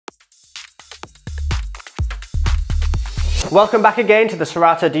Welcome back again to the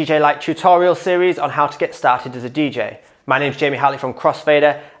Serato DJ Lite tutorial series on how to get started as a DJ. My name is Jamie Hartley from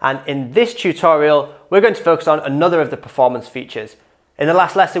Crossfader, and in this tutorial we're going to focus on another of the performance features. In the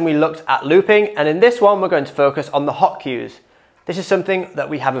last lesson we looked at looping, and in this one we're going to focus on the hot cues. This is something that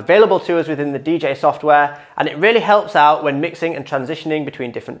we have available to us within the DJ software, and it really helps out when mixing and transitioning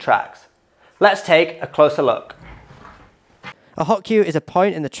between different tracks. Let's take a closer look. A hot cue is a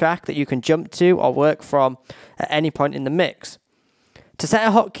point in the track that you can jump to or work from at any point in the mix. To set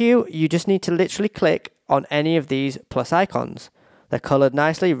a hot cue, you just need to literally click on any of these plus icons. They're coloured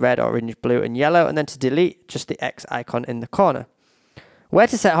nicely, red, orange, blue and yellow, and then to delete, just the X icon in the corner. Where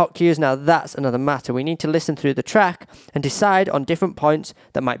to set hot cues, now that's another matter. We need to listen through the track and decide on different points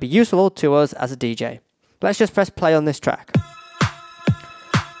that might be useful to us as a DJ. Let's just press play on this track.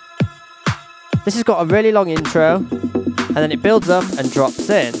 This has got a really long intro, and then it builds up and drops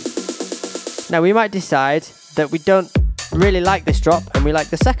in. Now we might decide that we don't really like this drop and we like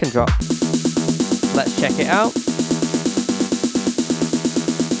the second drop. Let's check it out.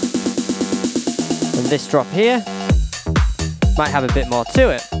 And this drop here might have a bit more to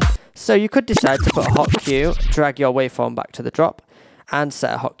it. So you could decide to put a hot cue, drag your waveform back to the drop and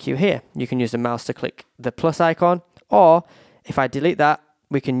set a hot cue here. You can use the mouse to click the plus icon, or if I delete that,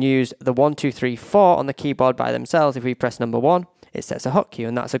 we can use the 1, 2, 3, 4 on the keyboard by themselves. If we press number 1, it sets a hot cue,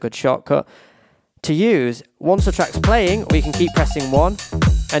 and that's a good shortcut to use. Once the track's playing, we can keep pressing 1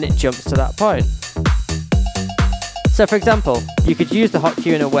 and it jumps to that point. So for example, you could use the hot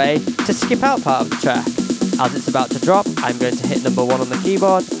cue in a way to skip out part of the track. As it's about to drop, I'm going to hit number 1 on the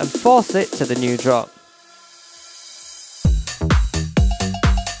keyboard and force it to the new drop.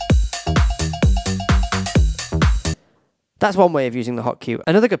 That's one way of using the hot cue.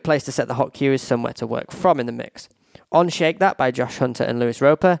 Another good place to set the hot cue is somewhere to work from in the mix. On Shake That by Josh Hunter and Lewis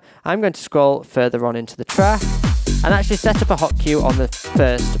Roper, I'm going to scroll further on into the track and actually set up a hot cue on the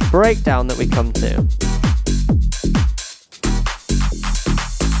first breakdown that we come to.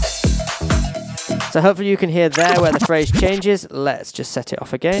 So hopefully you can hear there where the phrase changes. Let's just set it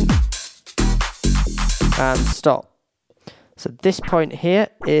off again and stop. So this point here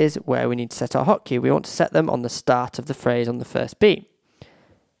is where we need to set our hot cue. We want to set them on the start of the phrase on the first beat.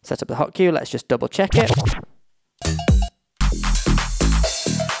 Set up the hot cue, let's just double check it.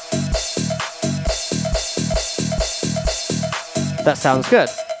 That sounds good.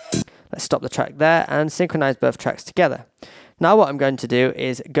 Let's stop the track there and synchronize both tracks together. Now what I'm going to do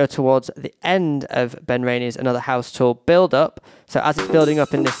is go towards the end of Ben Rainey's Another House Tool build up. So as it's building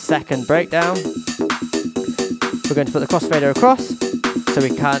up in this second breakdown, we're going to put the crossfader across so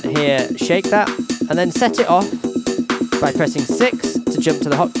we can't hear Shake That, and then set it off by pressing 6 to jump to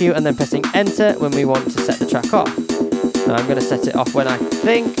the hot cue and then pressing enter when we want to set the track off. Now I'm going to set it off when I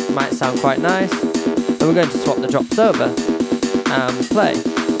think might sound quite nice, and we're going to swap the drops over and play.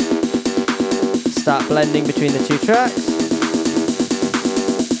 Start blending between the two tracks.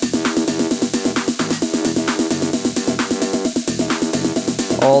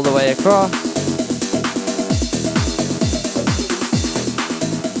 All the way across.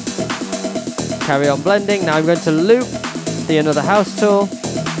 Carry on blending. Now I'm going to loop the Another House Tool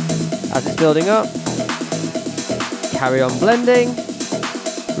as it's building up. Carry on blending.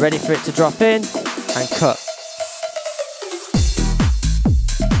 Ready for it to drop in and cut.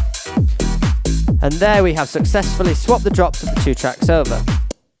 And there we have successfully swapped the drops of the two tracks over.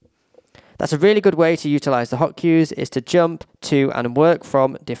 That's a really good way to utilize the hot cues, is to jump to and work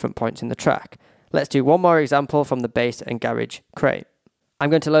from different points in the track. Let's do one more example from the bass and garage crate. I'm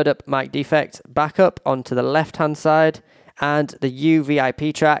going to load up Mic Defect Backup onto the left-hand side and the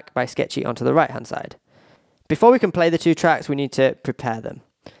UVIP track by Sketchy onto the right-hand side. Before we can play the two tracks, we need to prepare them.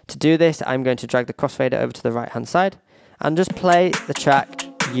 To do this, I'm going to drag the crossfader over to the right-hand side and just play the track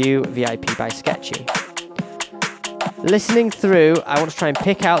UVIP by Sketchy. Listening through, I want to try and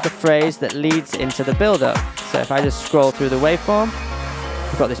pick out the phrase that leads into the build-up. So if I just scroll through the waveform,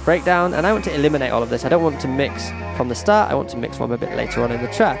 we've got this breakdown, and I want to eliminate all of this. I don't want to mix from the start, I want to mix from a bit later on in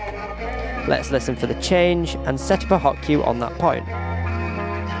the track. Let's listen for the change and set up a hot cue on that point.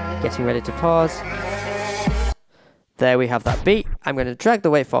 Getting ready to pause. There we have that beat. I'm going to drag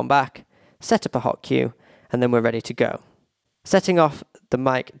the waveform back, set up a hot cue, and then we're ready to go. Setting off the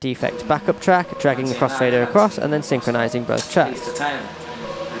Mic Defect Backup track, dragging the crossfader across, and then synchronizing both tracks.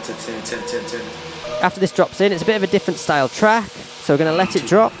 After this drops in, it's a bit of a different style track, so we're going to let it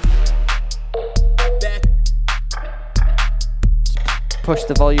drop. Push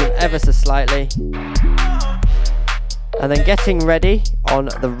the volume ever so slightly. And then getting ready on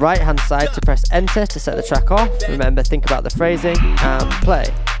the right hand side to press enter to set the track off. Remember, think about the phrasing and play.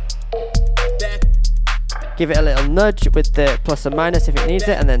 Give it a little nudge with the plus and minus if it needs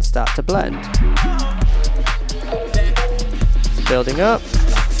it, and then start to blend. It's building up.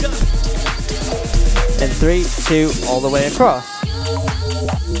 In 3, 2, all the way across.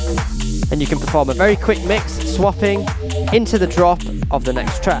 And you can perform a very quick mix, swapping into the drop of the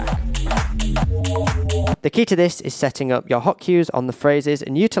next track. The key to this is setting up your hot cues on the phrases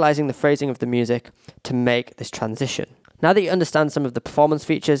and utilizing the phrasing of the music to make this transition. Now that you understand some of the performance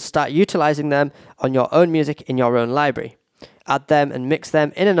features, start utilizing them on your own music in your own library. Add them and mix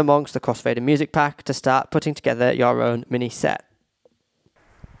them in and amongst the Crossfader music pack to start putting together your own mini set.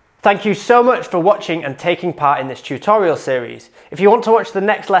 Thank you so much for watching and taking part in this tutorial series. If you want to watch the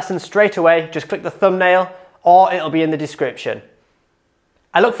next lesson straight away, just click the thumbnail or it'll be in the description.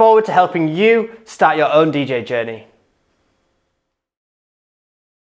 I look forward to helping you start your own DJ journey.